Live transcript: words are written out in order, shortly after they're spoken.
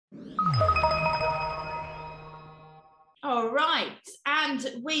All right, and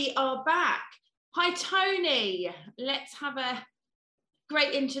we are back. Hi, Tony. Let's have a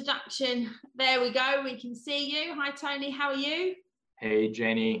great introduction. There we go. We can see you. Hi, Tony. How are you? Hey,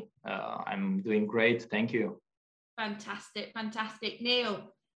 Jenny. I'm doing great. Thank you. Fantastic, fantastic.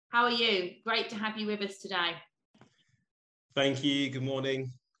 Neil, how are you? Great to have you with us today. Thank you. Good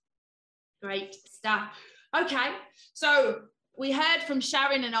morning. Great stuff. Okay, so we heard from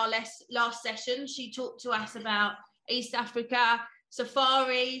Sharon in our last session. She talked to us about East Africa,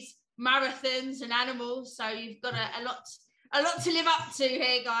 safaris, marathons and animals. So you've got a lot to live up to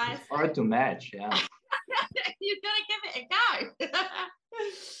here, guys. Hard to match, yeah. You've got to give it a go.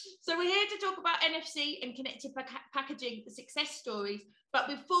 So we're here to talk about NFC and connected packaging, the success stories. But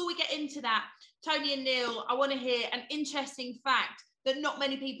before we get into that, Tony and Neil, I want to hear an interesting fact that not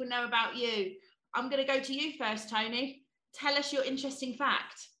many people know about you. I'm going to go to you first, Tony. Tell us your interesting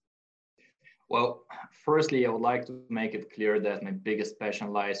fact. Well, firstly, I would like to make it clear that my biggest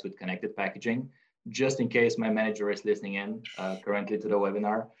passion lies with connected packaging, just in case my manager is listening in currently to the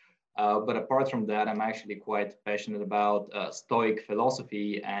webinar. But apart from that, I'm actually quite passionate about Stoic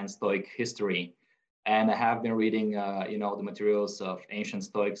philosophy and Stoic history. And I have been reading, the materials of ancient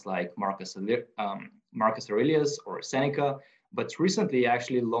Stoics like Marcus Aurelius or Seneca, but recently I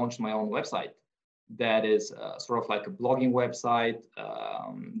actually launched my own website that is sort of like a blogging website,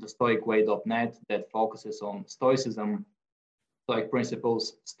 thestoicway.net, that focuses on Stoicism, Stoic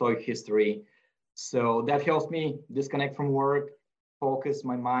principles, Stoic history. So that helps me disconnect from work, focus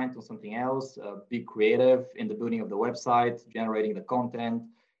my mind on something else, be creative in the building of the website, generating the content,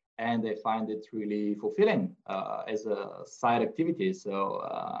 and I find it really fulfilling as a side activity. So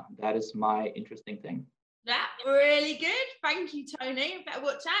that is my interesting thing. That's really good. Thank you, Tony. Better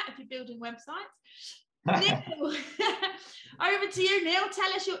watch out if you're building websites. Neil, over to you, Neil.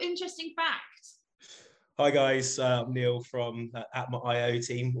 Tell us your interesting fact. Hi guys, Neil from at my IO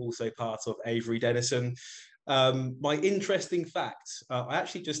team, also part of Avery Dennison. My interesting fact, I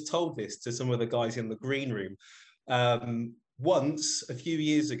actually just told this to some of the guys in the green room. Once, a few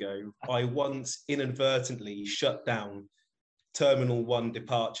years ago, I once inadvertently shut down Terminal 1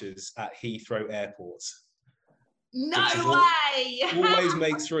 departures at Heathrow Airport. No way! Always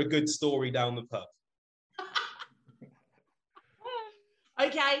makes for a good story down the pub.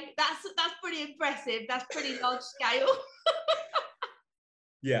 Okay, that's pretty impressive. That's pretty large scale.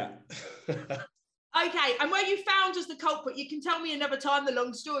 Yeah. Okay, and where you found as the culprit, you can tell me another time the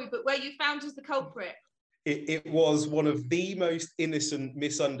long story, but where you found as the culprit? It was one of the most innocent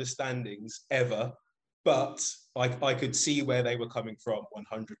misunderstandings ever, but I could see where they were coming from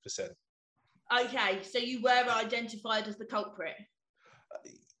 100%. Okay, so you were identified as the culprit?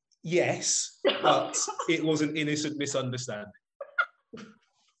 Yes, but it was an innocent misunderstanding. Okay,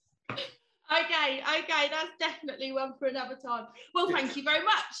 that's definitely one for another time. Well, thank you very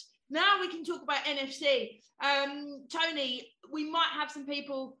much. Now we can talk about NFC. Tony, we might have some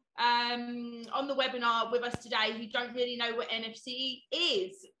people on the webinar with us today who don't really know what NFC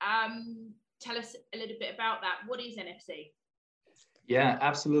is. Tell us a little bit about that. What is NFC? Yeah,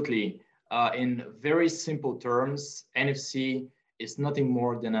 absolutely. In very simple terms, NFC is nothing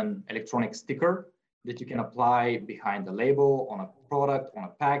more than an electronic sticker that you can apply behind the label, on a product, on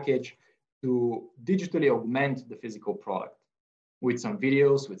a package, to digitally augment the physical product with some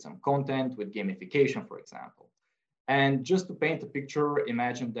videos, with some content, with gamification, for example. And just to paint a picture,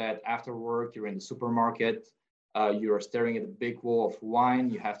 imagine that after work, you're in the supermarket, you're staring at a big wall of wine,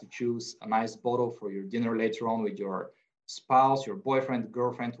 you have to choose a nice bottle for your dinner later on with your spouse, your boyfriend,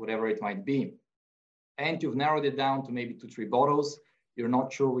 girlfriend, whatever it might be. And you've narrowed it down to maybe 2-3 bottles. You're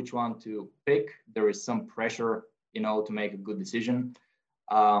not sure which one to pick. There is some pressure, to make a good decision.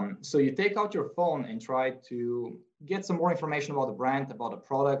 So you take out your phone and try to get some more information about the brand, about the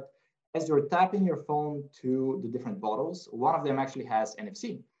product. As you're tapping your phone to the different bottles, one of them actually has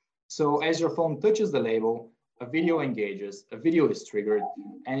NFC. So as your phone touches the label, a video engages, a video is triggered,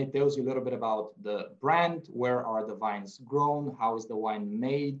 and it tells you a little bit about the brand, where are the vines grown, how is the wine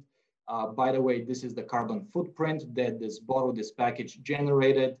made. By the way, this is the carbon footprint that this bottle, this package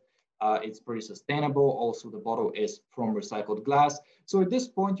generated. It's pretty sustainable. Also, the bottle is from recycled glass. So at this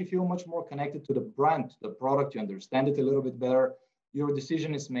point, you feel much more connected to the brand, the product, you understand it a little bit better. Your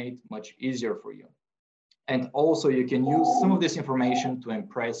decision is made much easier for you. And also, you can use some of this information to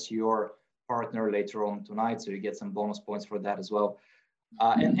impress your partner later on tonight. So you get some bonus points for that as well.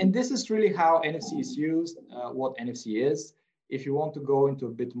 And this is really how NFC is used, what NFC is. If you want to go into a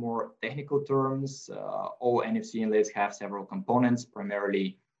bit more technical terms, all NFC inlays have several components,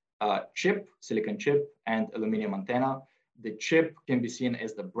 primarily chip, silicon chip, and aluminum antenna. The chip can be seen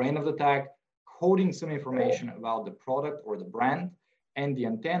as the brain of the tag, coding some information about the product or the brand, and the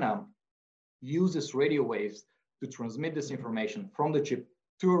antenna uses radio waves to transmit this information from the chip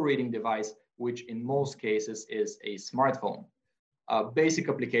to a reading device, which in most cases is a smartphone. Basic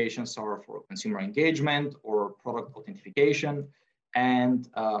applications are for consumer engagement or product authentication. And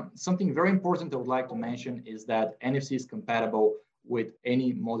something very important I would like to mention is that NFC is compatible with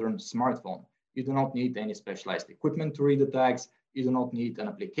any modern smartphone. You do not need any specialized equipment to read the tags. You do not need an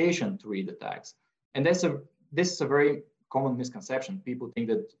application to read the tags. And this is a very common misconception. People think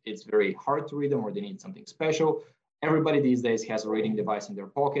that it's very hard to read them or they need something special. Everybody these days has a reading device in their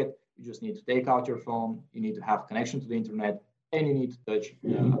pocket. You just need to take out your phone. You need to have connection to the internet, and you need to touch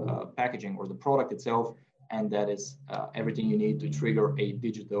the packaging or the product itself. And that is everything you need to trigger a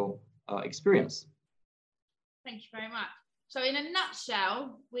digital experience. Thank you very much. So in a nutshell,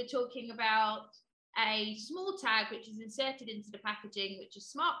 we're talking about a small tag which is inserted into the packaging, which a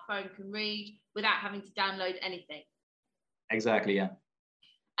smartphone can read without having to download anything. Exactly, yeah.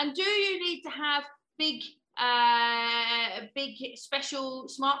 And do you need to have big special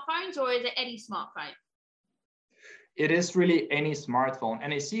smartphones, or is it any smartphone? It is really any smartphone.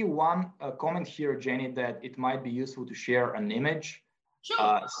 And I see one comment here, Jenny, that it might be useful to share an image.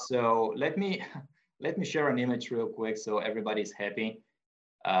 Sure. So let me share an image real quick so everybody's happy.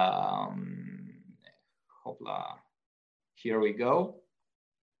 Hopla. Here we go.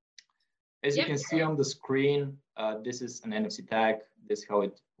 As you can see on the screen, this is an NFC tag. This is how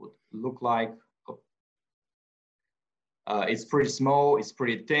it would look like. It's pretty small, it's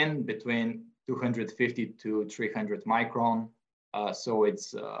pretty thin, between 250 to 300 micron. So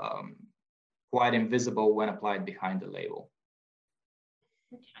it's quite invisible when applied behind the label.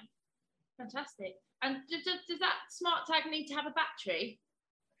 Okay, fantastic. And does that smart tag need to have a battery?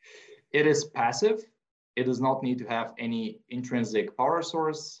 It is passive. It does not need to have any intrinsic power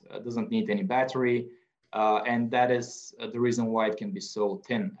source. It doesn't need any battery. And that is the reason why it can be so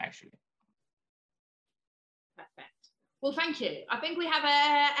thin, actually. Perfect. Well, thank you. I think we have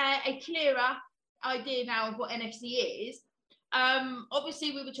a clearer idea now of what NFC is.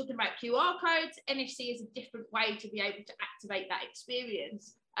 Obviously, we were talking about QR codes. NFC is a different way to be able to activate that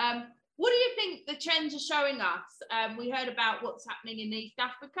experience. What do you think the trends are showing us? We heard about what's happening in East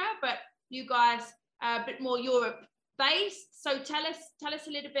Africa, but you guys are a bit more Europe based. So tell us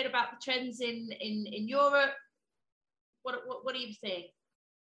a little bit about the trends in Europe. What are you seeing?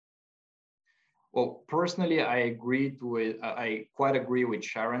 Well, personally, I quite agree with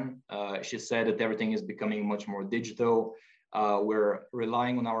Sharon. She said that everything is becoming much more digital. We're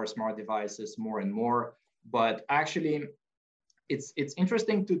relying on our smart devices more and more. But actually, it's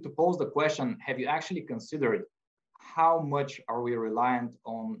interesting to pose the question, have you actually considered how much are we reliant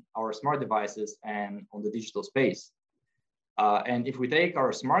on our smart devices and on the digital space? And if we take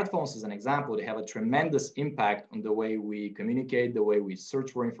our smartphones as an example, they have a tremendous impact on the way we communicate, the way we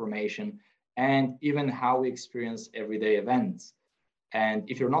search for information, and even how we experience everyday events. And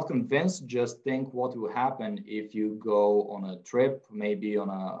if you're not convinced, just think what will happen if you go on a trip, maybe on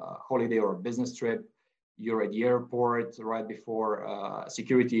a holiday or a business trip. You're at the airport right before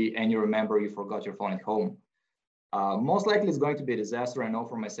security, and you remember you forgot your phone at home. Most likely it's going to be a disaster. I know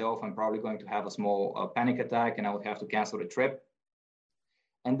for myself, I'm probably going to have a small panic attack and I would have to cancel the trip.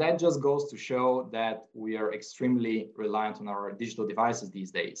 And that just goes to show that we are extremely reliant on our digital devices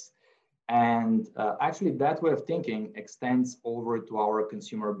these days. And actually that way of thinking extends over to our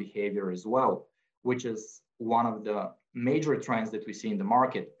consumer behavior as well, which is one of the major trends that we see in the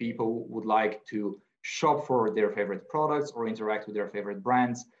market. People would like to shop for their favorite products or interact with their favorite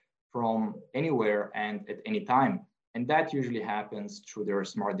brands from anywhere and at any time. And that usually happens through their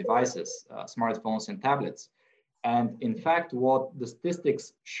smart devices, smartphones and tablets. And in fact, what the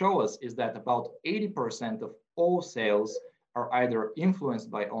statistics show us is that about 80% of all sales are either influenced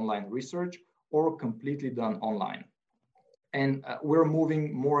by online research or completely done online. And we're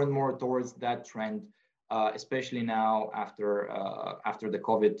moving more and more towards that trend, especially now after the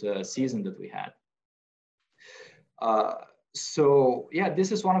COVID season that we had. So yeah,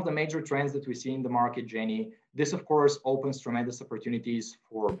 this is one of the major trends that we see in the market, Jenny. This, of course, opens tremendous opportunities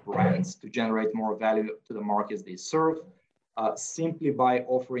for brands to generate more value to the markets they serve, simply by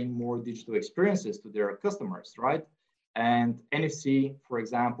offering more digital experiences to their customers, right? And NFC, for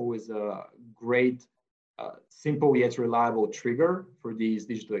example, is a great, simple yet reliable trigger for these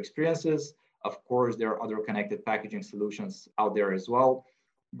digital experiences. Of course, there are other connected packaging solutions out there as well.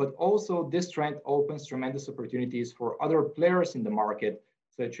 But also this trend opens tremendous opportunities for other players in the market,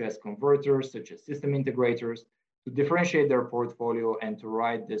 such as converters, such as system integrators, to differentiate their portfolio and to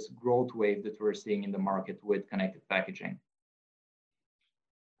ride this growth wave that we're seeing in the market with connected packaging.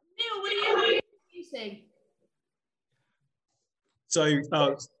 Neil, what do you think? Amazing. So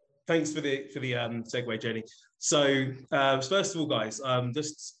thanks for the segue, Jenny. So first of all, guys,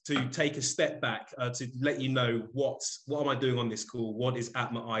 just to take a step back to let you know what am I doing on this call, what is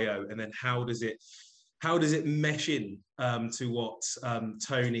Atma.io, and then how does it mesh in to what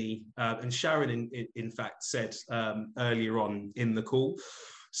Tony and Sharon in fact said earlier on in the call.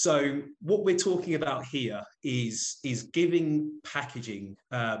 So what we're talking about here is giving packaging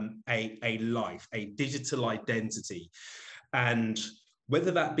a life, a digital identity. And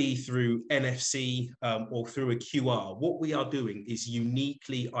whether that be through NFC or through a QR, what we are doing is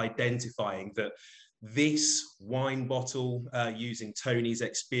uniquely identifying that this wine bottle, using Tony's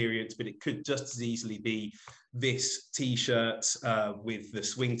experience, but it could just as easily be this T-shirt with the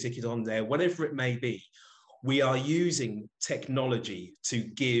swing ticket on there, whatever it may be. We are using technology to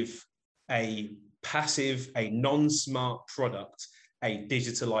give a passive, a non-smart product a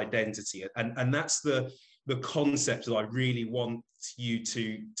digital identity. And that's the concept that I really want you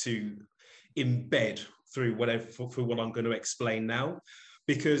to embed through for what I'm going to explain now,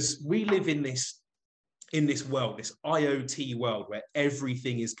 because we live in this world, this IoT world where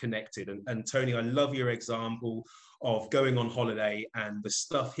everything is connected. And Tony, I love your example of going on holiday and the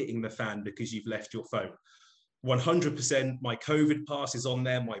stuff hitting the fan because you've left your phone. 100%, my COVID pass is on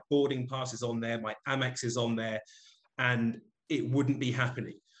there, my boarding pass is on there, my Amex is on there, and it wouldn't be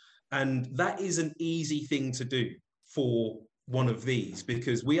happening. And that is an easy thing to do for one of these,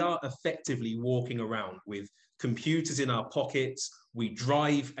 because we are effectively walking around with computers in our pockets. We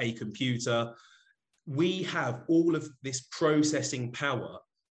drive a computer. We have all of this processing power,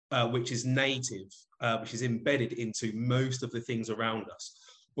 which is native, which is embedded into most of the things around us.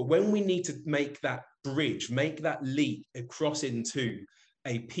 But when we need to make that bridge, make that leap across into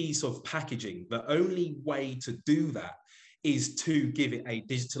a piece of packaging, the only way to do that is to give it a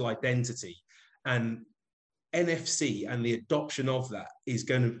digital identity. And NFC and the adoption of that is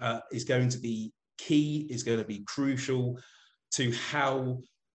going to be key, is going to be crucial to how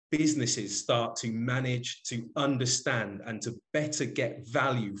businesses start to manage, to understand, and to better get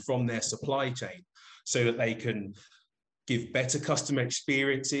value from their supply chain, so that they can give better customer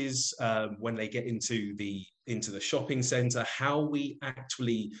experiences when they get into the shopping center, how we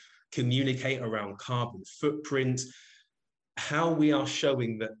actually communicate around carbon footprint, how we are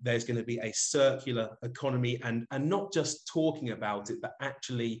showing that there's going to be a circular economy, and not just talking about it, but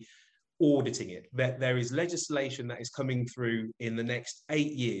actually auditing it. There is legislation that is coming through in the next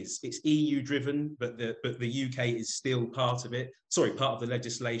 8 years. It's EU driven, but the UK is still part of it. Sorry, part of the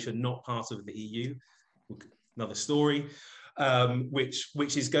legislation, not part of the EU. Another story,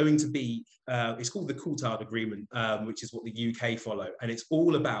 which is going to be, it's called the Coulthard Agreement, which is what the UK follow. And it's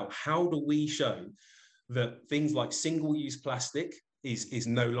all about how do we show that things like single-use plastic is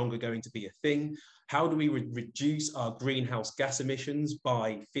no longer going to be a thing? How do we reduce our greenhouse gas emissions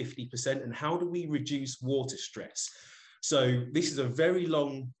by 50%? And how do we reduce water stress? So this is a very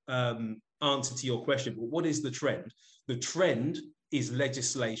long answer to your question, but what is the trend? The trend is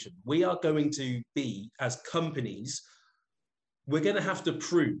legislation. We are going to be, as companies, we're going to have to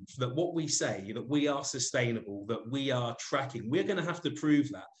prove that what we say, that we are sustainable, that we are tracking, we're going to have to prove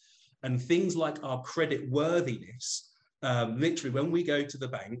that. And things like our credit worthiness, literally when we go to the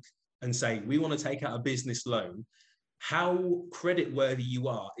bank and say, we want to take out a business loan, how credit worthy you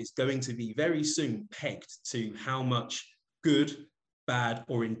are is going to be very soon pegged to how much good, bad,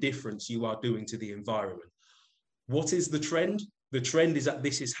 or indifference you are doing to the environment. What is the trend? The trend is that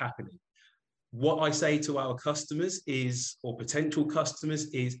this is happening. What I say to our customers is, or potential customers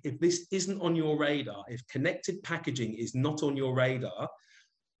is, if this isn't on your radar, if connected packaging is not on your radar,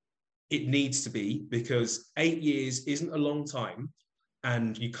 it needs to be, because 8 years isn't a long time,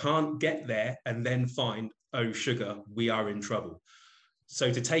 and you can't get there and then find, oh, sugar, we are in trouble.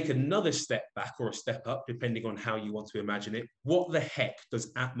 So to take another step back or a step up, depending on how you want to imagine it, what the heck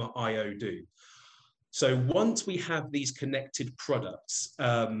does Atma.io do? So once we have these connected products,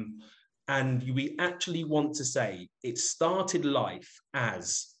 and we actually want to say it started life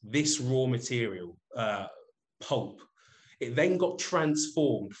as this raw material, pulp. It then got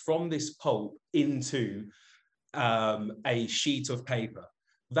transformed from this pulp into a sheet of paper.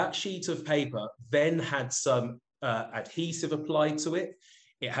 That sheet of paper then had some adhesive applied to it.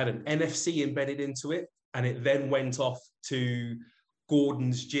 It had an NFC embedded into it, and it then went off to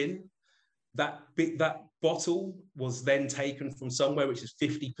Gordon's Gin. That bottle was then taken from somewhere which is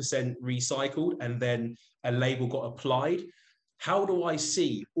 50% recycled, and then a label got applied. How do I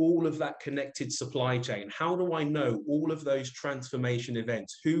see all of that connected supply chain? How do I know all of those transformation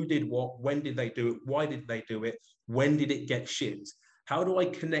events? Who did what? When did they do it? Why did they do it? When did it get shipped? How do I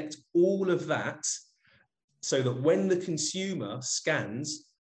connect all of that so that when the consumer scans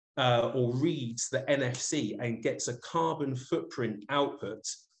or reads the NFC and gets a carbon footprint output,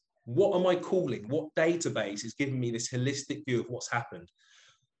 what am I calling? What database is giving me this holistic view of what's happened?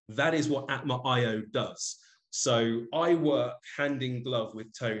 That is what Atma.io does. So I work hand in glove with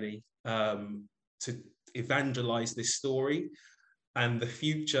Tony to evangelize this story. And the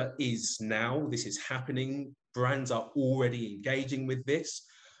future is now. This is happening. Brands are already engaging with this.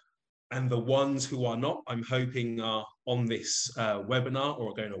 And the ones who are not, I'm hoping, are on this webinar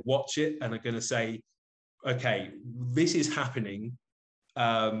or are going to watch it and are going to say, okay, this is happening.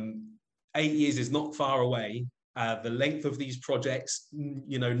 8 years is not far away. The length of these projects,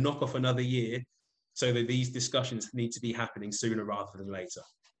 knock off another year, so that these discussions need to be happening sooner rather than later.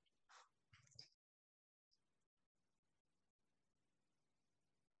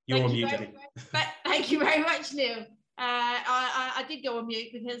 You're on mute, Jenny. Thank you very much, Neil. I did go on mute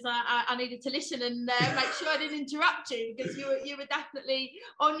because I needed to listen and make sure I didn't interrupt you, because you were definitely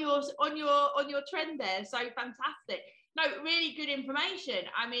on your trend there. So fantastic. No, really good information.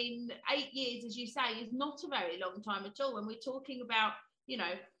 I mean, 8 years, as you say, is not a very long time at all. When we're talking about,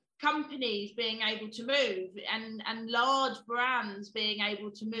 companies being able to move and large brands being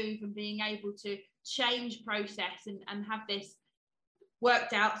able to move and being able to change process and have this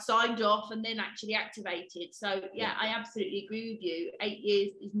worked out, signed off, and then actually activated. So yeah, I absolutely agree with you. 8 years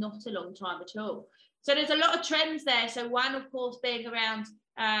is not a long time at all. So there's a lot of trends there. So one, of course, being around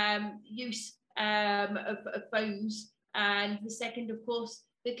use of phones, and the second, of course,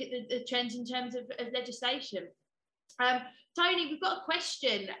 the trends in terms of legislation. Tony, we've got a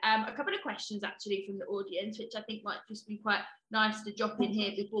question, a couple of questions actually from the audience, which I think might just be quite nice to drop in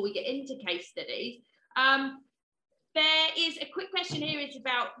here before we get into case studies. There is a quick question here. It's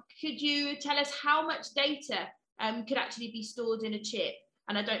about, could you tell us how much data could actually be stored in a chip?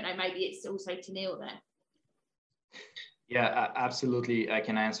 And I don't know, maybe it's also to Neil there. Yeah, absolutely. I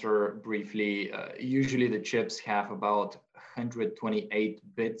can answer briefly. Usually the chips have about 128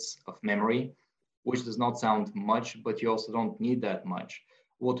 bits of memory, which does not sound much, but you also don't need that much.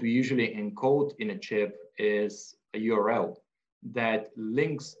 What we usually encode in a chip is a URL that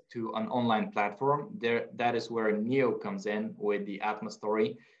links to an online platform. That is where Neo comes in with the Atma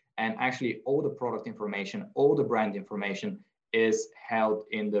story. And actually all the product information, all the brand information is held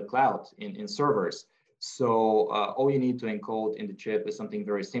in the cloud, in servers. So all you need to encode in the chip is something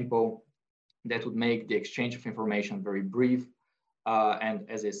very simple that would make the exchange of information very brief. And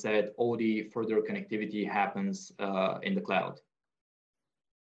as I said, all the further connectivity happens in the cloud.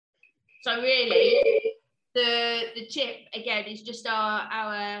 So really, the chip, again, is just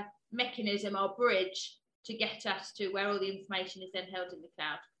our mechanism, our bridge to get us to where all the information is then held in the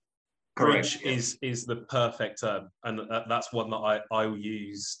cloud. Bridge is the perfect term, and that's one that I will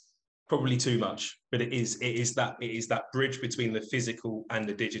use probably too much, but it is that bridge between the physical and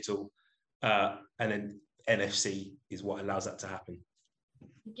the digital, and then NFC is what allows that to happen.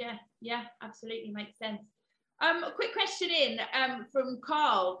 Yeah, absolutely makes sense. A quick question in from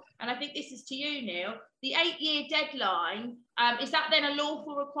Carl, and I think this is to you, Neil. The 8-year deadline, is that then a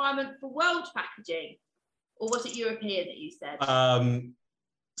lawful requirement for world packaging, or was it European that you said?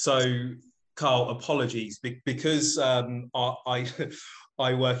 So, Carl, apologies, because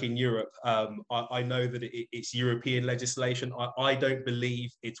I work in Europe. I know that it's European legislation. I don't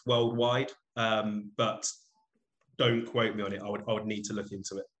believe it's worldwide, but don't quote me on it. I would need to look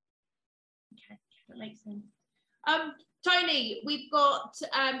into it. Okay, that makes sense. Tony, we've got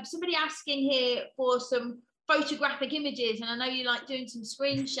somebody asking here for some photographic images, and I know you like doing some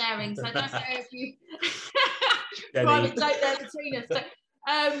screen sharing, so I don't know if you private joke there between us. But,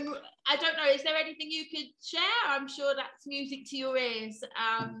 I don't know, is there anything you could share? I'm sure that's music to your ears.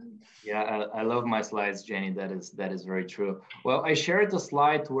 Yeah, I love my slides, Jenny. That is very true. Well, I shared the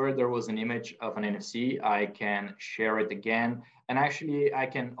slide where there was an image of an NFC. I can share it again. And actually, I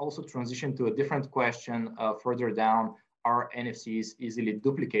can also transition to a different question further down. Are NFCs easily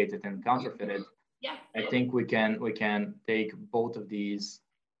duplicated and counterfeited? Yeah. I think we can take both of these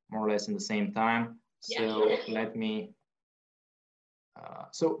more or less in the same time. So let me.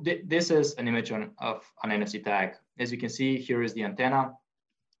 This is an image of an NFC tag. As you can see, here is the antenna.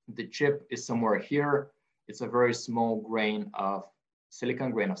 The chip is somewhere here. It's a very small grain of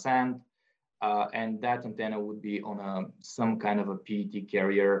silicon, grain of sand. And that antenna would be on some kind of a PET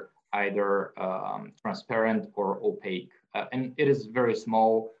carrier, either transparent or opaque. And it is very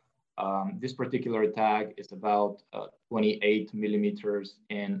small. This particular tag is about 28 millimeters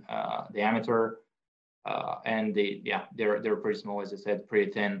in diameter. And they're pretty small, as I said,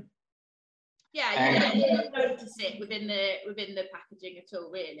 pretty thin. Yeah, you don't notice it within the packaging at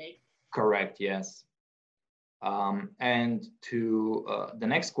all, really. Correct, yes. And to the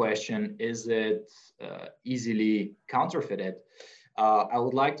next question, is it easily counterfeited? I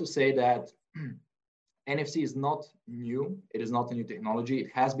would like to say that NFC is not new. It is not a new technology.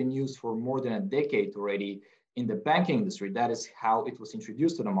 It has been used for more than a decade already in the banking industry. That is how it was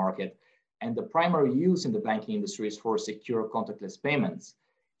introduced to the market. And the primary use in the banking industry is for secure contactless payments.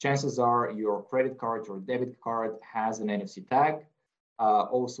 Chances are your credit card or debit card has an NFC tag.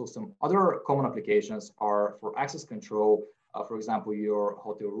 Also, some other common applications are for access control. For example, your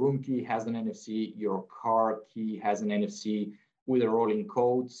hotel room key has an NFC, your car key has an NFC with a rolling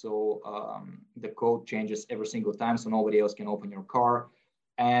code. So the code changes every single time, so nobody else can open your car.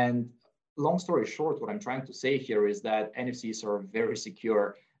 And long story short, what I'm trying to say here is that NFCs are very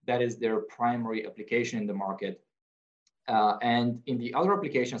secure. That is their primary application in the market. And in the other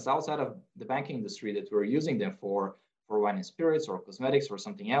applications outside of the banking industry that we're using them for wine and spirits or cosmetics or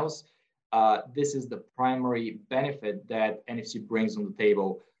something else, this is the primary benefit that NFC brings on the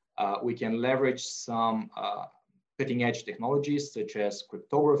table. We can leverage some cutting edge technologies such as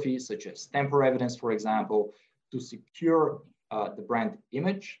cryptography, such as tamper evidence, for example, to secure the brand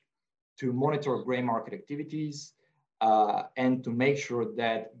image, to monitor gray market activities, and to make sure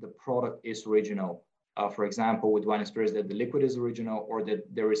that the product is original. For example, with wine and spirits, that the liquid is original or that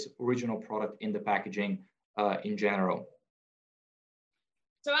there is original product in the packaging in general.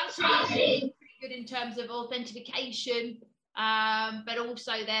 So actually, pretty good in terms of authentication, but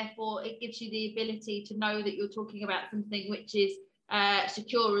also therefore it gives you the ability to know that you're talking about something which is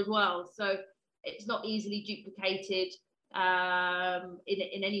secure as well. So it's not easily duplicated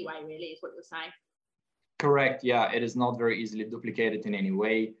in any way, really, is what you're saying. Correct. Yeah, it is not very easily duplicated in any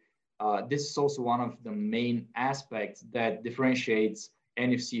way. This is also one of the main aspects that differentiates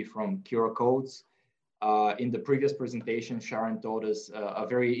NFC from QR codes. In the previous presentation, Sharon taught us a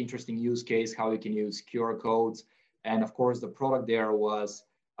very interesting use case, how you can use QR codes. And of course, the product there was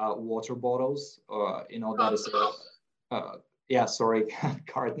water bottles, that is,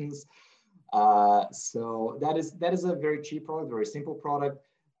 cartons. So that is a very cheap product, very simple product.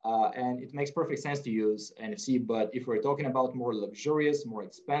 And it makes perfect sense to use NFC. But if we're talking about more luxurious, more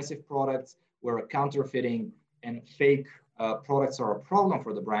expensive products where counterfeiting and fake products are a problem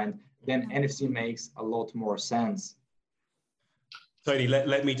for the brand, then NFC makes a lot more sense. Tony,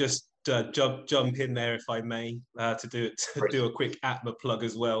 let me just jump in there, if I may, to do a quick Atma plug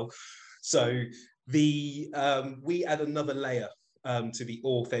as well. So we add another layer to the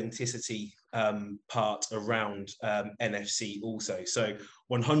authenticity part around NFC also. So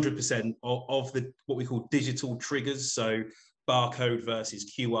 100% of the what we call digital triggers, so barcode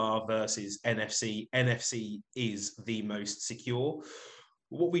versus QR versus NFC, NFC is the most secure.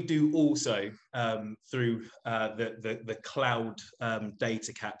 What we do also through the cloud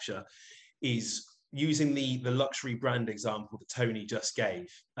data capture is using the luxury brand example that Tony just gave.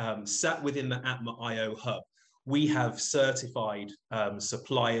 Sat within the Atma IO hub, we have certified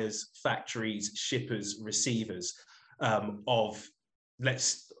suppliers, factories, shippers, receivers of, I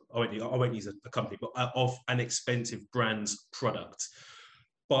won't use a company, but of an expensive brand's product.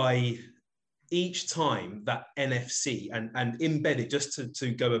 By each time that NFC and embedded, just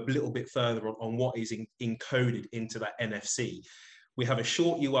to go a little bit further on what is encoded into that NFC, we have a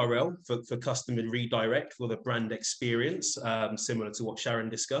short URL for customer redirect for the brand experience, similar to what Sharon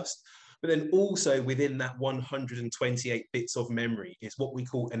discussed. But then also within that 128 bits of memory is what we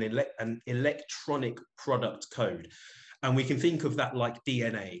call an electronic product code. And we can think of that like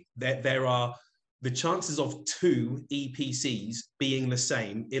DNA. There are the chances of 2 EPCs being the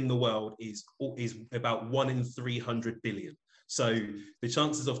same in the world is about 1 in 300 billion. So the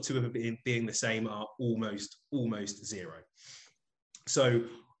chances of 2 of them being the same are almost zero. So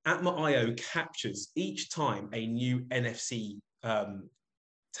Atma IO captures each time a new NFC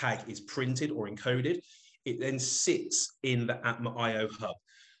tag is printed or encoded, it then sits in the Atma IO hub.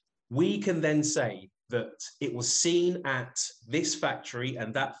 We can then say that it was seen at this factory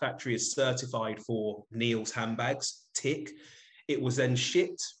and that factory is certified for Neil's handbags, tick. It was then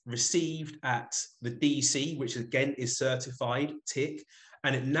shipped, received at the DC, which again is certified, tick.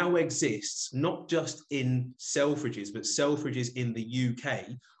 And it now exists not just in Selfridges, but Selfridges in the UK,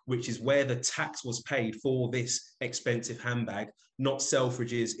 which is where the tax was paid for this expensive handbag, not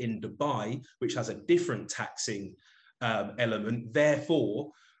Selfridges in Dubai, which has a different taxing element.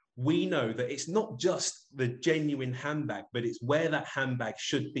 Therefore, we know that it's not just the genuine handbag, but it's where that handbag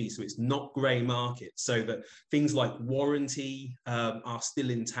should be. So it's not grey market, so that things like warranty are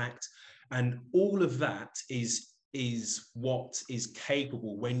still intact. And all of that is is what is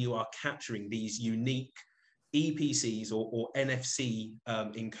capable when you are capturing these unique EPCs or NFC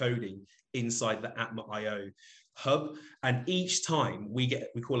encoding inside the Atma IO hub. And each time we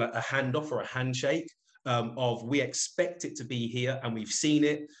call it a handoff or a handshake of we expect it to be here and we've seen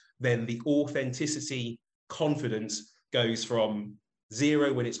it, then the authenticity confidence goes from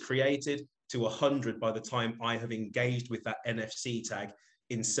 0 when it's created to 100 by the time I have engaged with that NFC tag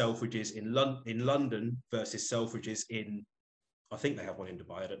in Selfridges in London versus Selfridges in, I think they have one in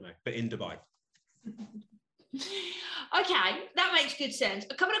Dubai, I don't know, but in Dubai. Okay, that makes good sense.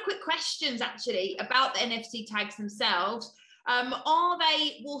 A couple of quick questions actually about the NFC tags themselves. Are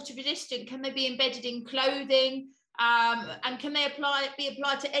they water resistant? Can they be embedded in clothing? And can they be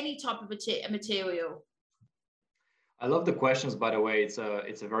applied to any type of material? I love the questions, by the way. It's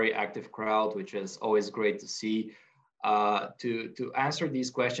a very active crowd, which is always great to see. To answer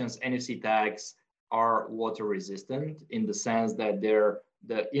these questions, NFC tags are water resistant in the sense that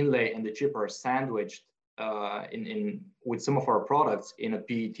the inlay and the chip are sandwiched with some of our products in a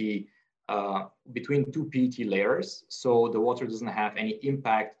PET between two PET layers, so the water doesn't have any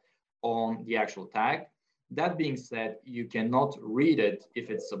impact on the actual tag. That being said, you cannot read it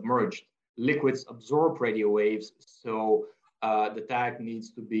if it's submerged. Liquids absorb radio waves, so the tag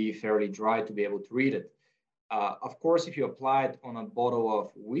needs to be fairly dry to be able to read it. Of course, if you apply it on a bottle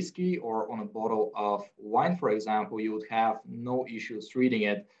of whiskey or on a bottle of wine, for example, you would have no issues reading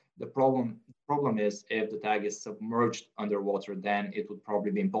it. The problem is if the tag is submerged underwater, then it would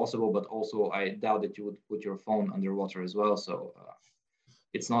probably be impossible, but also I doubt that you would put your phone underwater as well. So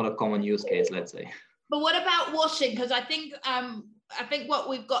it's not a common use case, let's say. But what about washing? Because I think what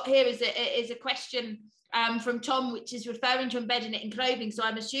we've got here is a question from Tom, which is referring to embedding it in clothing. So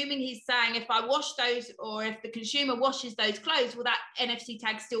I'm assuming he's saying if I wash those, or if the consumer washes those clothes, will that NFC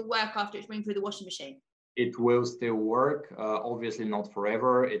tag still work after it's been through the washing machine? It will still work, obviously not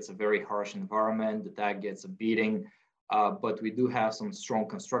forever. It's a very harsh environment. The tag gets a beating, but we do have some strong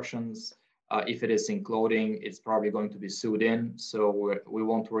constructions. If it is in clothing, it's probably going to be sewed in, so we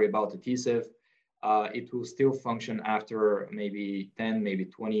won't worry about adhesive. It will still function after maybe 10, maybe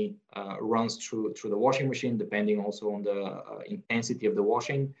 20 runs through the washing machine, depending also on the intensity of the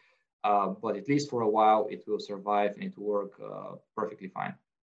washing. But at least for a while, it will survive and it will work perfectly fine.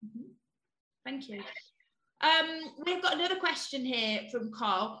 Mm-hmm. Thank you. We've got another question here from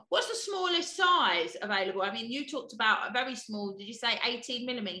Carl. What's the smallest size available? I mean, you talked about a very small, did you say 18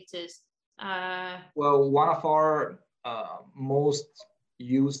 millimeters? Well, one of our most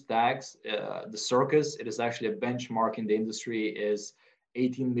used tags, the Circus, it is actually a benchmark in the industry, is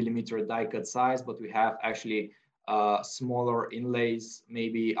 18 millimeter die cut size, but we have actually smaller inlays.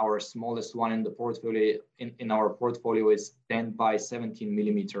 Maybe our smallest one in the portfolio, in our portfolio, is 10 by 17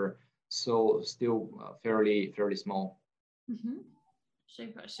 millimeter. So still fairly small. Mm-hmm.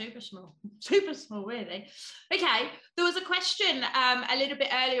 Super small, really. Okay, there was a question a little bit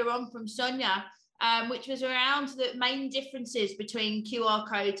earlier on from Sonia, which was around the main differences between QR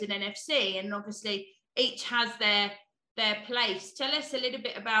codes and NFC, and obviously each has their place. Tell us a little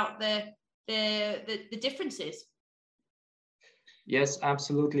bit about the differences. Yes,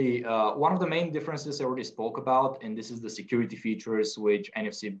 absolutely. One of the main differences I already spoke about, and this is the security features which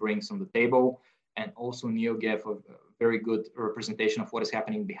NFC brings on the table, and also Neo gave a very good representation of what is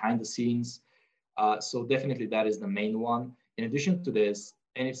happening behind the scenes. So definitely that is the main one. In addition to this,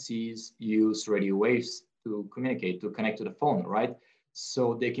 NFCs use radio waves to communicate, to connect to the phone, right?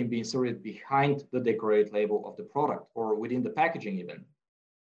 So they can be inserted behind the decorated label of the product or within the packaging even.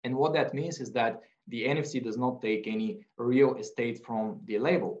 And what that means is that the NFC does not take any real estate from the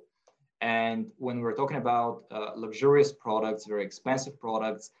label. And when we're talking about luxurious products, very expensive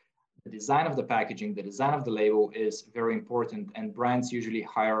products, the design of the packaging, the design of the label is very important, and brands usually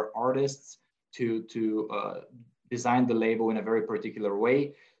hire artists to design the label in a very particular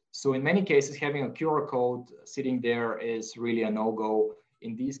way. So in many cases, having a QR code sitting there is really a no-go.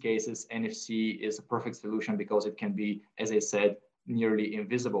 In these cases, NFC is a perfect solution because it can be, as I said, nearly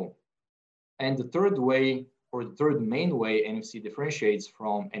invisible. And the third way, or the third main way NFC differentiates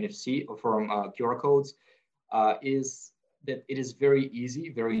from NFC or from QR codes is that it is very easy,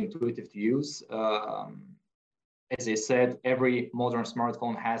 very intuitive to use. As I said, every modern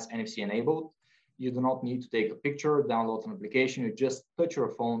smartphone has NFC enabled. You do not need to take a picture, download an application. You just touch your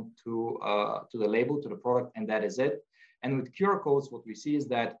phone to the label, to the product, and that is it. And with QR codes, what we see is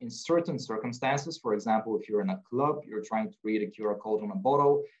that in certain circumstances, for example, if you're in a club, you're trying to read a QR code on a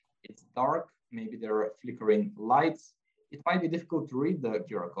bottle, it's dark, maybe there are flickering lights, it might be difficult to read the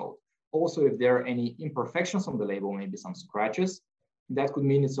QR code. Also, if there are any imperfections on the label, maybe some scratches, that could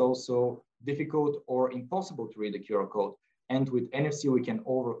mean it's also difficult or impossible to read the QR code. And with NFC, we can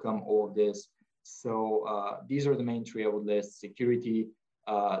overcome all of this. So these are the main three I would list: security,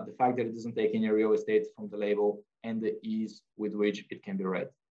 the fact that it doesn't take any real estate from the label, and the ease with which it can be read.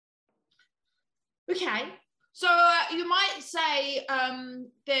 Okay, so you might say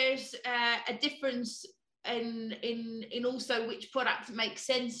there's a difference in also which product makes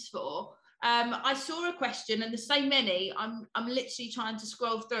sense for. I saw a question, and there's so many, I'm literally trying to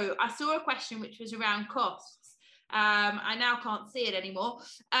scroll through. I saw a question which was around costs. I now can't see it anymore,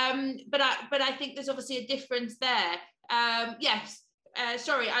 but I think there's obviously a difference there. Yes,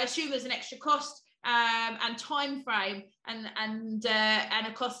 sorry, I assume there's an extra cost and time frame and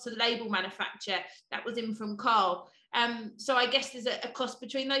a cost to the label manufacturer. That was in from Carl. So I guess there's a cost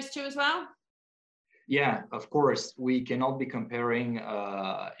between those two as well. Yeah, of course. We cannot be comparing,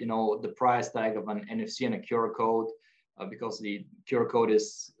 the price tag of an NFC and a QR code because the QR code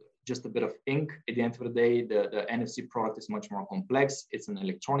is just a bit of ink. At the end of the day, the NFC product is much more complex. It's an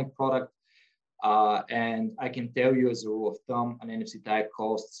electronic product. And I can tell you as a rule of thumb, an NFC tag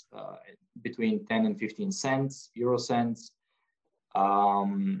costs between 10 and 15 cents, euro cents.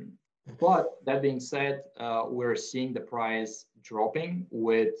 But that being said, we're seeing the price dropping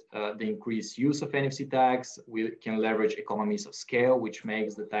with the increased use of NFC tags. We can leverage economies of scale, which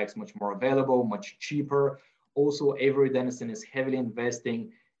makes the tags much more available, much cheaper. Also, Avery Dennison is heavily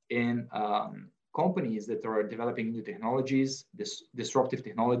investing in companies that are developing new technologies, disruptive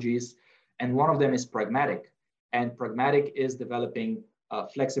technologies. And one of them is Pragmatic. And Pragmatic is developing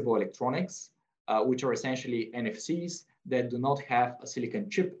flexible electronics, which are essentially NFCs that do not have a silicon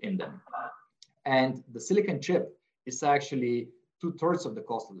chip in them. And the silicon chip is actually 2/3 of the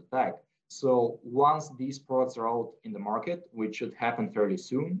cost of the tag. So once these products are out in the market, which should happen fairly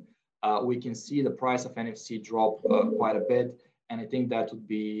soon, we can see the price of NFC drop quite a bit. And I think that would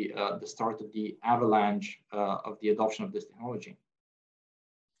be the start of the avalanche of the adoption of this technology.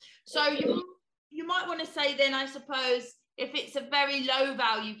 So you might want to say then, I suppose, if it's a very low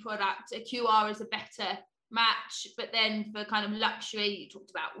value product, a QR is a better match. But then for kind of luxury, you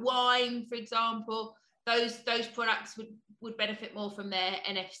talked about wine, for example, those products would benefit more from their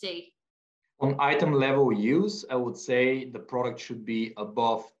NFC. On item level use, I would say the product should be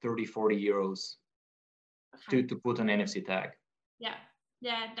above 30-40 euros to put an NFC tag.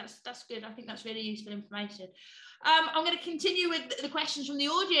 Yeah, that's good. I think that's really useful information. I'm going to continue with the questions from the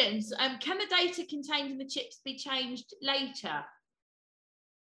audience. Can the data contained in the chips be changed later?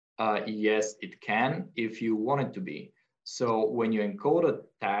 Yes, it can if you want it to be. So when you encode a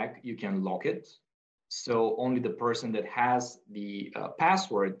tag, you can lock it. So only the person that has the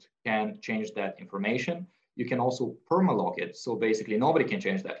password can change that information. You can also permalock it. So basically nobody can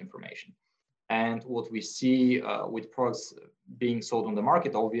change that information. And what we see with products being sold on the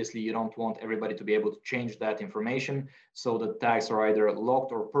market, obviously you don't want everybody to be able to change that information. So the tags are either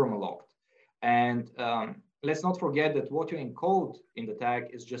locked or permalocked. And let's not forget that what you encode in the tag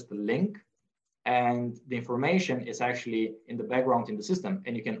is just a link, and the information is actually in the background in the system,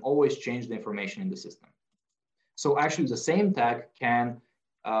 and you can always change the information in the system. So actually the same tag can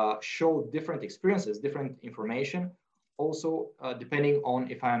show different experiences, different information, also depending on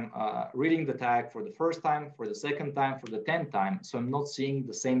if I'm reading the tag for the first time, for the second time, for the 10th time. So I'm not seeing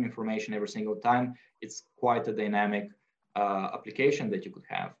the same information every single time. It's quite a dynamic application that you could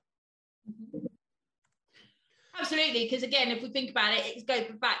have. Mm-hmm. Absolutely, because again, if we think about it, it goes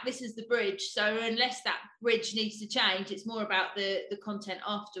back, this is the bridge. So unless that bridge needs to change, it's more about the content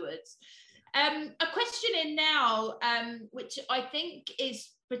afterwards. A question in now, which I think is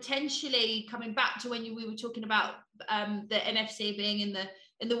potentially coming back to when we were talking about the NFC being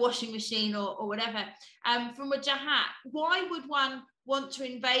in the washing machine or whatever, from Jahat, why would one want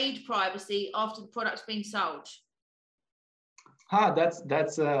to invade privacy after the product's being sold?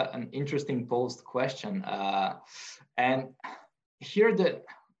 That's an interesting posed question. And here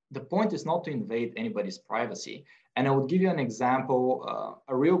the point is not to invade anybody's privacy. And I would give you an example,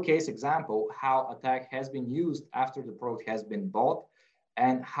 a real case example, how a tag has been used after the product has been bought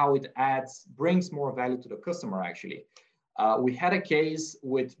and how it brings more value to the customer actually. We had a case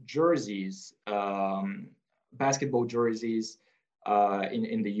with jerseys, basketball jerseys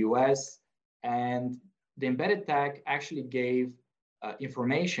in the US, and the embedded tag actually gave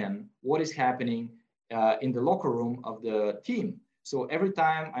information, what is happening in the locker room of the team. So every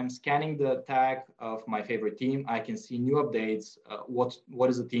time I'm scanning the tag of my favorite team, I can see new updates. What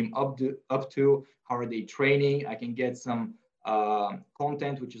is the team up to? How are they training? I can get some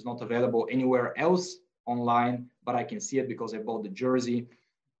content which is not available anywhere else online, but I can see it because I bought the jersey.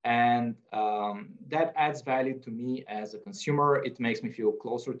 And that adds value to me as a consumer. It makes me feel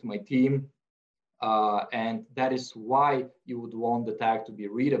closer to my team. And that is why you would want the tag to be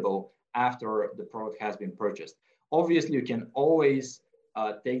readable after the product has been purchased. Obviously, you can always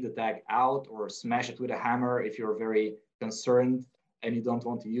take the tag out or smash it with a hammer if you're very concerned and you don't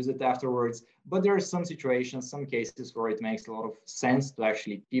want to use it afterwards. But there are some situations, some cases where it makes a lot of sense to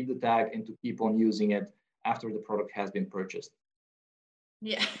actually keep the tag and to keep on using it after the product has been purchased.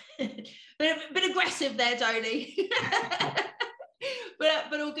 Yeah, bit aggressive there, Tony.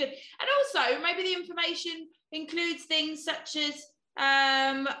 but all good. And also, maybe the information includes things such as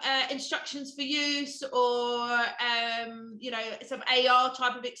instructions for use, or you know, some AR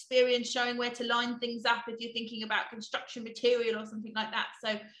type of experience showing where to line things up if you're thinking about construction material or something like that.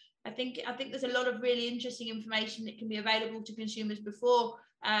 So I think there's a lot of really interesting information that can be available to consumers before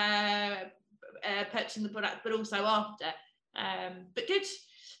purchasing the product, but also after. But good.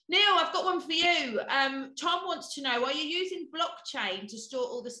 Neil, I've got one for you. Tom wants to know, are you using blockchain to store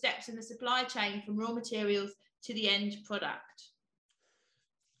all the steps in the supply chain from raw materials to the end product?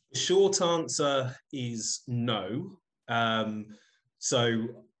 The short answer is no. In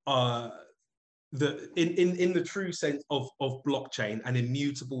the true sense of blockchain, an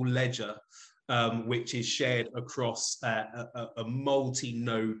immutable ledger, which is shared across a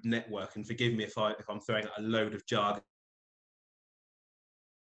multi-node network. And forgive me if I'm throwing out a load of jargon.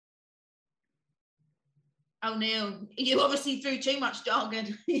 Oh, Neil, you obviously threw too much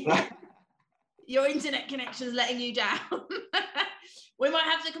jargon. Your internet connection is letting you down. We might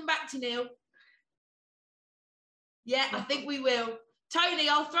have to come back to Neil. Yeah, I think we will. Tony,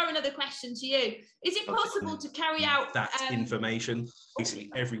 I'll throw another question to you. Is it possible to carry out that information?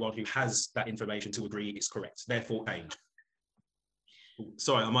 Basically, everyone who has that information to agree is correct. Therefore, change.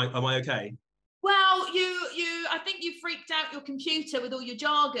 Sorry, am I okay? Well, I think you freaked out your computer with all your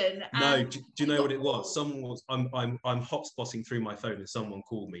jargon. No, do you know what it was? Someone was. I'm hotspotting through my phone, and someone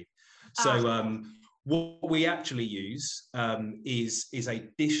called me. So what we actually use is a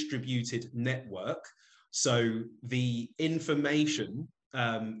distributed network. So the information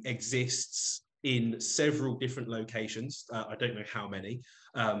exists in several different locations. I don't know how many,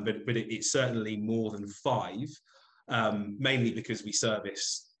 but it's certainly more than 5, mainly because we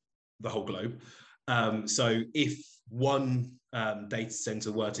service the whole globe. So if one data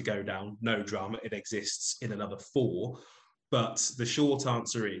center were to go down, no drama, it exists in another 4. But the short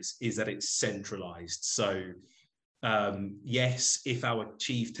answer is that it's centralized. So yes, if our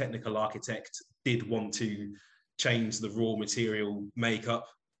chief technical architect did want to change the raw material makeup,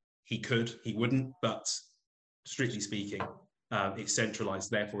 he could, he wouldn't, but strictly speaking, it's centralized,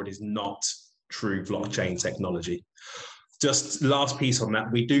 therefore it is not true blockchain technology. Just last piece on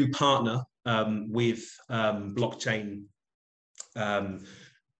that, we do partner with blockchain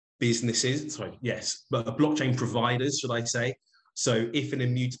businesses, but blockchain providers, should I say. So if an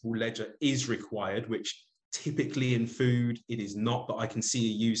immutable ledger is required, which typically in food it is not, but I can see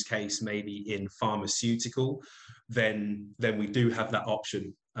a use case maybe in pharmaceutical, then we do have that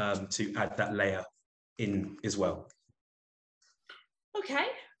option to add that layer in as well. Okay,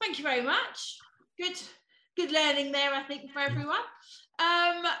 thank you very much. Good learning there, I think, for everyone.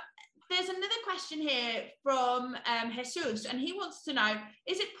 There's another question here from Jesus, and he wants to know,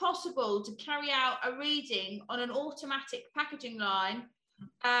 is it possible to carry out a reading on an automatic packaging line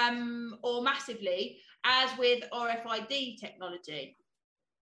or massively, as with RFID technology?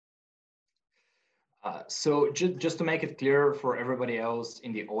 So just to make it clear for everybody else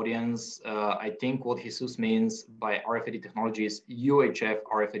in the audience, I think what Jesus means by RFID technology is UHF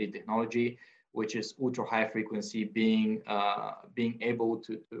RFID technology, which is ultra high frequency, being able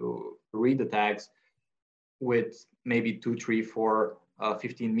to read the tags with maybe 2, 3, 4,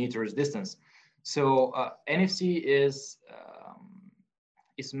 15 meters distance. So NFC is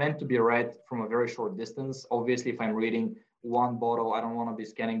meant to be read from a very short distance. Obviously, if I'm reading one bottle, I don't want to be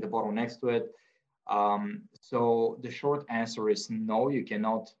scanning the bottle next to it. So the short answer is no, you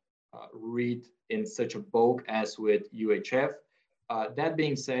cannot read in such a bulk as with UHF. That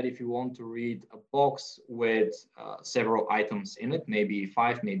being said, if you want to read a box with several items in it, maybe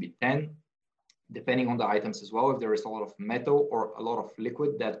 5, maybe 10, depending on the items as well, if there is a lot of metal or a lot of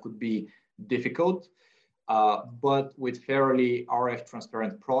liquid, that could be difficult. But with fairly RF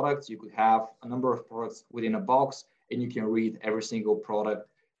transparent products, you could have a number of products within a box, and you can read every single product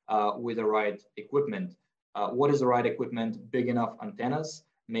with the right equipment. What is the right equipment? Big enough antennas,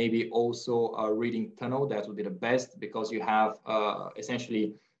 maybe also a reading tunnel. That would be the best, because you have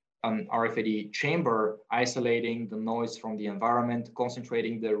essentially an RFID chamber isolating the noise from the environment,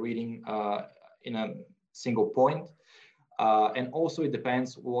 concentrating the reading in a single point. And also it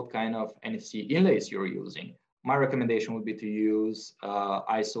depends what kind of NFC inlays you're using. My recommendation would be to use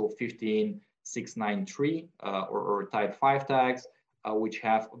ISO 15693 or type 5 tags, which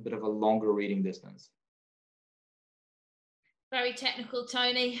have a bit of a longer reading distance. Very technical,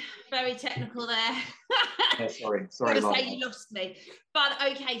 Tony. Very technical there. Yeah, sorry I'm about say that. you lost me, but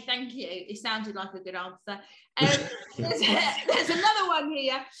okay, thank you. It sounded like a good answer. There's another one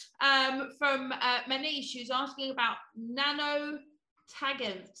here from Manish, who's asking about nano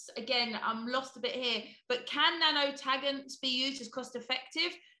tagans. Again, I'm lost a bit here, but can nano tagans be used as cost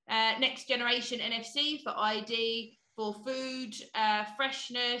effective? Next generation NFC for ID, for food,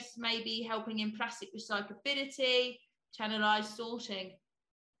 freshness, maybe helping in plastic recyclability, channelized sorting.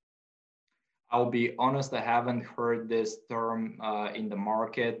 I'll be honest, I haven't heard this term in the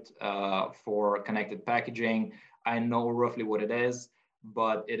market for connected packaging. I know roughly what it is,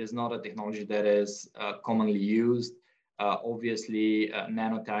 but it is not a technology that is commonly used. Obviously,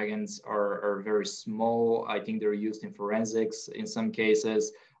 nanotagants are very small. I think they're used in forensics in some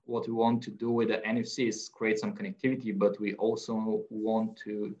cases. What we want to do with the NFC is create some connectivity, but we also want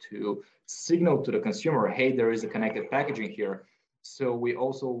to signal to the consumer, hey, there is a connected packaging here. So we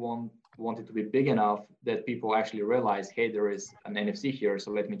also want it to be big enough that people actually realize, hey, there is an NFC here,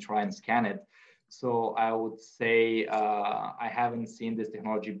 so let me try and scan it. So I would say I haven't seen this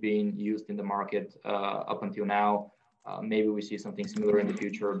technology being used in the market up until now. Maybe we see something similar in the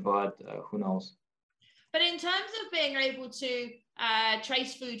future, but who knows? But in terms of being able to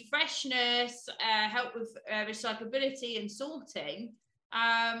trace food freshness, help with recyclability and sorting,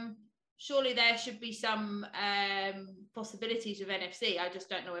 surely there should be some possibilities with NFC. I just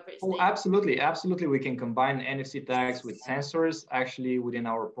don't know whether it's... Oh, absolutely. We can combine NFC tags with sensors. Actually, within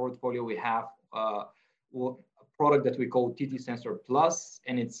our portfolio, we have a product that we call TT Sensor Plus,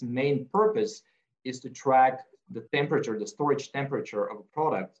 and its main purpose is to track the temperature, the storage temperature of a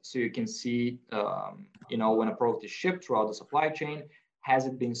product. So you can see, when a product is shipped throughout the supply chain, has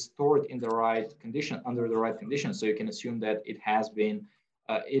it been stored in the right condition, under the right conditions? So you can assume that it has been,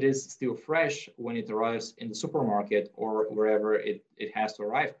 it is still fresh when it arrives in the supermarket or wherever it has to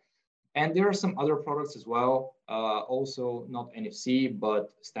arrive. And there are some other products as well, also not NFC,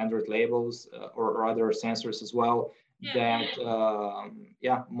 but standard labels or other sensors as well, that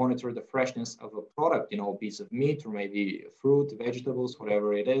monitor the freshness of a product, a piece of meat or maybe fruit, vegetables,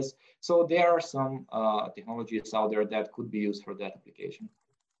 whatever it is. So there are some technologies out there that could be used for that application.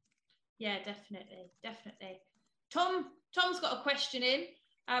 Yeah, definitely. Tom's got a question in.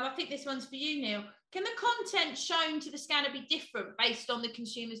 I think this one's for you, Neil. Can the content shown to the scanner be different based on the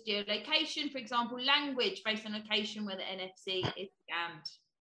consumer's geolocation? For example, language based on location where the NFC is scanned?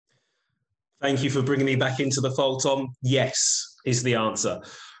 Thank you for bringing me back into the fold, Tom. Yes, is the answer.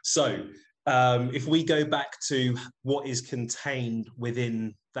 So if we go back to what is contained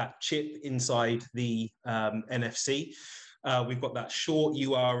within that chip inside the NFC, we've got that short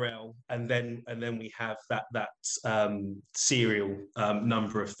URL, and then we have that serial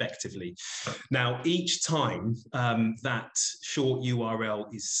number effectively. Now, each time that short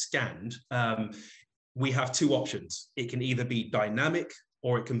URL is scanned, we have two options. It can either be dynamic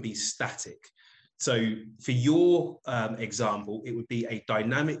or it can be static. So for your example, it would be a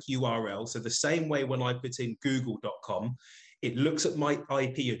dynamic URL. So the same way when I put in google.com, it looks at my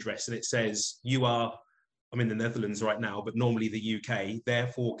IP address and it says, I'm in the Netherlands right now, but normally the UK,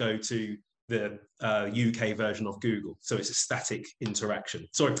 therefore go to the UK version of Google. So it's a static interaction,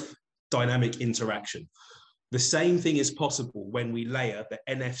 dynamic interaction. The same thing is possible when we layer the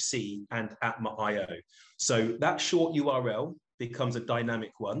NFC and Atma.io. So that short URL becomes a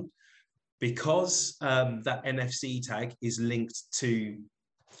dynamic one. Because that NFC tag is linked to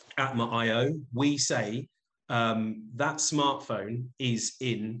Atma.io, we say that smartphone is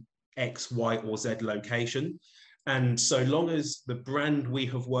in X, Y, or Z location. And so long as the brand we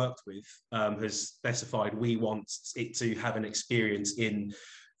have worked with has specified we want it to have an experience in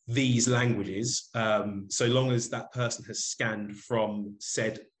these languages, so long as that person has scanned from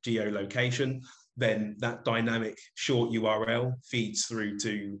said geolocation, then that dynamic short URL feeds through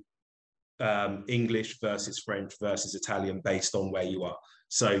to English versus French versus Italian based on where you are.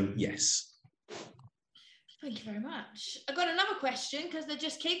 So yes. Thank you very much. I've got another question because they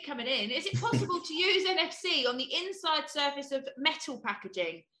just keep coming in. Is it possible to use NFC on the inside surface of metal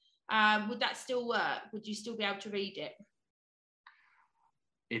packaging? Would that still work? Would you still be able to read it?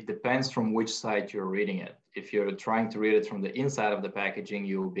 It depends from which side you're reading it. If you're trying to read it from the inside of the packaging,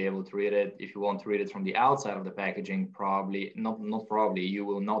 you will be able to read it. If you want to read it from the outside of the packaging, you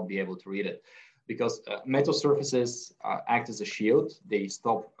will not be able to read it, because metal surfaces act as a shield. They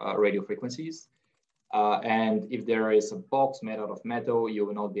stop radio frequencies. And if there is a box made out of metal, you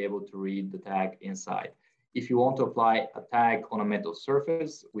will not be able to read the tag inside. If you want to apply a tag on a metal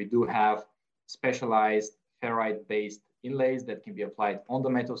surface, we do have specialized ferrite-based inlays that can be applied on the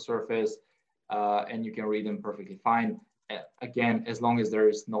metal surface, and you can read them perfectly fine. Again, as long as there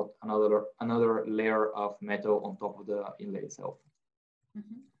is not another layer of metal on top of the inlay itself.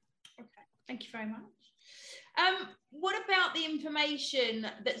 Okay, thank you very much. What about the information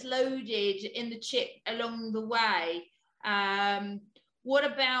that's loaded in the chip along the way? What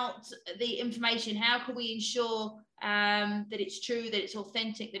about the information? How can we ensure that it's true, that it's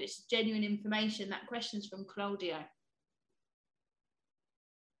authentic, that it's genuine information? That question's from Claudio.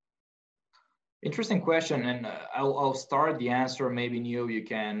 Interesting question, and I'll start the answer. Maybe Neil, you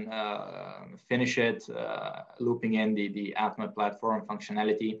can finish it, looping in the Atma platform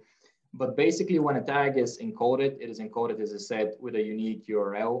functionality. But basically, when a tag is encoded, it is encoded, as I said, with a unique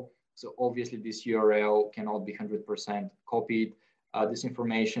URL. So obviously, this URL cannot be 100% copied. This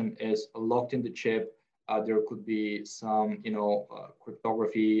information is locked in the chip. There could be some,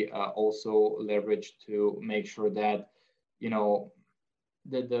 cryptography also leveraged to make sure that,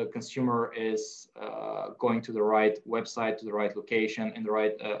 that the consumer is going to the right website, to the right location, and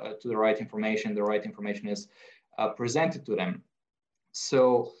to the right information. The right information is presented to them.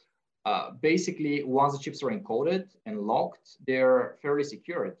 So basically, once the chips are encoded and locked, they're fairly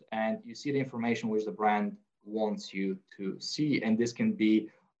secured, and you see the information which the brand wants you to see. And this can be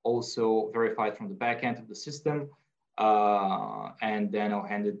also verified from the back end of the system. And then I'll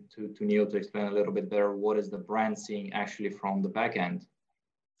hand it to Neil to explain a little bit better what is the brand seeing actually from the back end.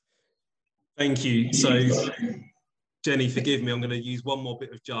 Thank you. So, Jenny, forgive me, I'm going to use one more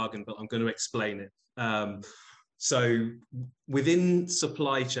bit of jargon, but I'm going to explain it. So within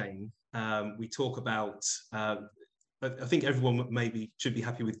supply chain, we talk about, I think everyone maybe should be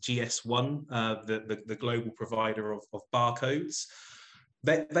happy with GS1, the global provider of barcodes.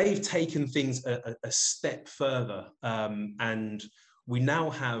 They've taken things a step further, and we now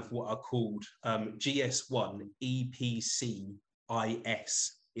have what are called GS1 EPCIS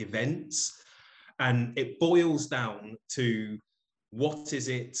events. And it boils down to what is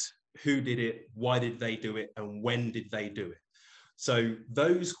it, who did it, why did they do it, and when did they do it? So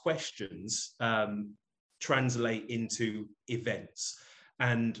those questions translate into events.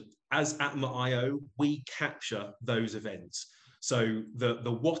 And as Atma.io, we capture those events. So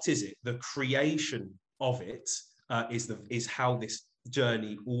the what is it, the creation of it is how this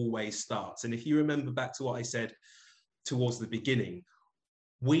journey always starts. And if you remember back to what I said towards the beginning,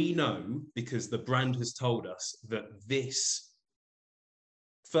 we know, because the brand has told us, that this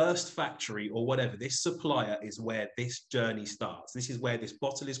first factory or whatever, this supplier is where this journey starts. This is where this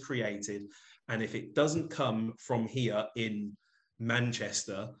bottle is created. And if it doesn't come from here in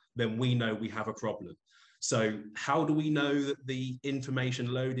Manchester, then we know we have a problem. So how do we know that the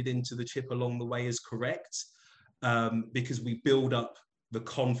information loaded into the chip along the way is correct? Because we build up the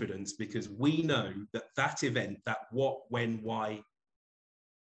confidence, because we know that that event, that what, when, why,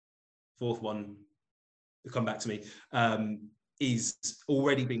 fourth one, to come back to me, is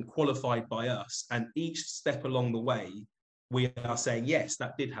already being qualified by us. And each step along the way, we are saying, yes,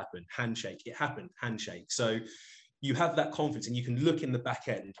 that did happen, handshake, it happened, handshake. So you have that confidence, and you can look in the back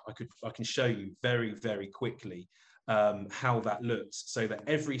end. I can show you very, very quickly how that looks, so that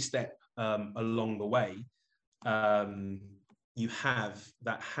every step along the way, you have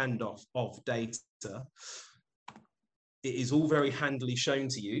that handoff of data. It is all very handily shown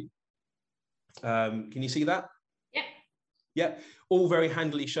to you. Can you see that? Yeah. Yeah, all very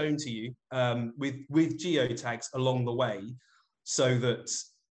handily shown to you with geotags along the way, so that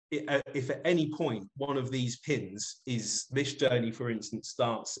if at any point one of these pins is, this journey, for instance,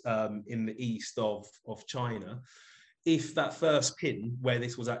 starts in the east of China, if that first pin where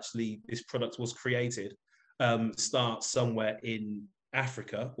this product was created starts somewhere in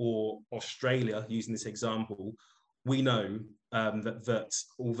Africa or Australia, using this example, we know that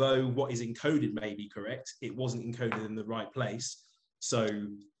although what is encoded may be correct, it wasn't encoded in the right place. So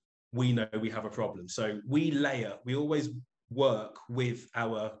we know we have a problem. So we always work with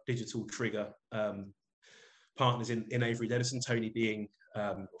our digital trigger partners in Avery Dennison, Tony being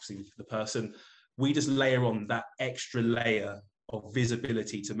obviously the person. We just layer on that extra layer of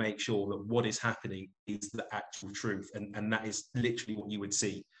visibility to make sure that what is happening is the actual truth. And that is literally what you would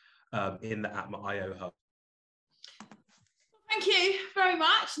see in the Atma.io hub. Thank you very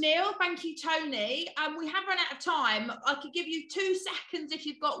much, Neil. Thank you, Tony. We have run out of time. I could give you 2 seconds if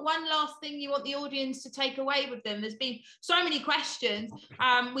you've got one last thing you want the audience to take away with them. There's been so many questions.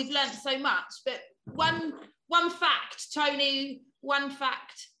 We've learnt so much, but one fact, Tony, one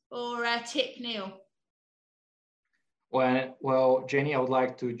fact or a tip, Neil. Well, Jenny, I would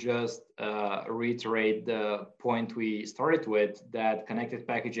like to just reiterate the point we started with, that connected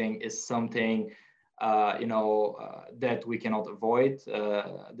packaging is something that we cannot avoid.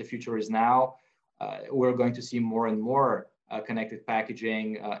 The future is now. We're going to see more and more connected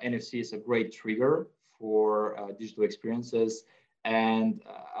packaging. NFC is a great trigger for digital experiences. And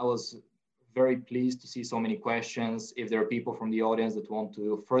I was very pleased to see so many questions. If there are people from the audience that want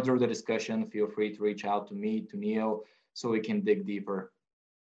to further the discussion, feel free to reach out to me, to Neil, so we can dig deeper.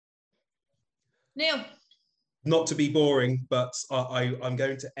 Neil. Not to be boring, but I'm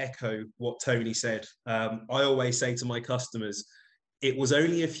going to echo what Tony said. I always say to my customers, it was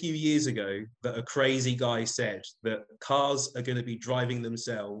only a few years ago that a crazy guy said that cars are going to be driving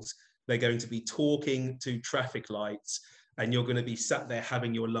themselves. They're going to be talking to traffic lights, and you're going to be sat there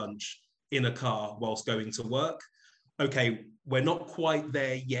having your lunch in a car whilst going to work. Okay, we're not quite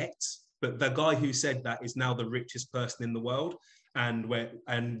there yet, but the guy who said that is now the richest person in the world, and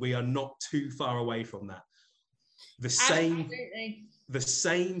we are not too far away from that. The same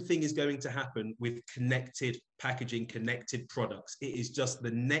thing is going to happen with connected packaging, connected products. It is just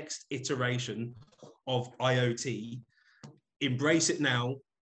the next iteration of IoT. Embrace it now,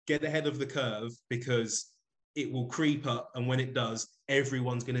 get ahead of the curve, because it will creep up, and when it does,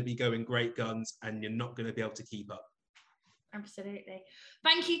 everyone's going to be going great guns, and you're not going to be able to keep up. Absolutely.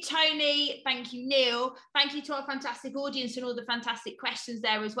 Thank you, Tony. Thank you, Neil. Thank you to our fantastic audience and all the fantastic questions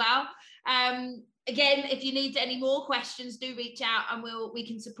there as well. Again, if you need any more questions, do reach out and we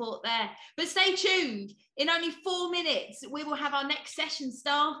can support there. But stay tuned. In only 4 minutes, we will have our next session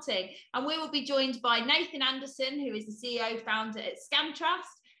starting, and we will be joined by Nathan Anderson, who is the CEO founder at ScanTrust,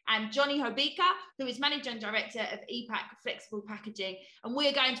 and Johnny Hobika, who is Managing Director of ePack Flexible Packaging. And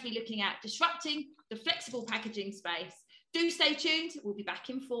we're going to be looking at disrupting the flexible packaging space. Do stay tuned. We'll be back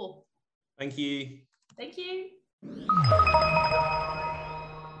in 4. Thank you. Thank you.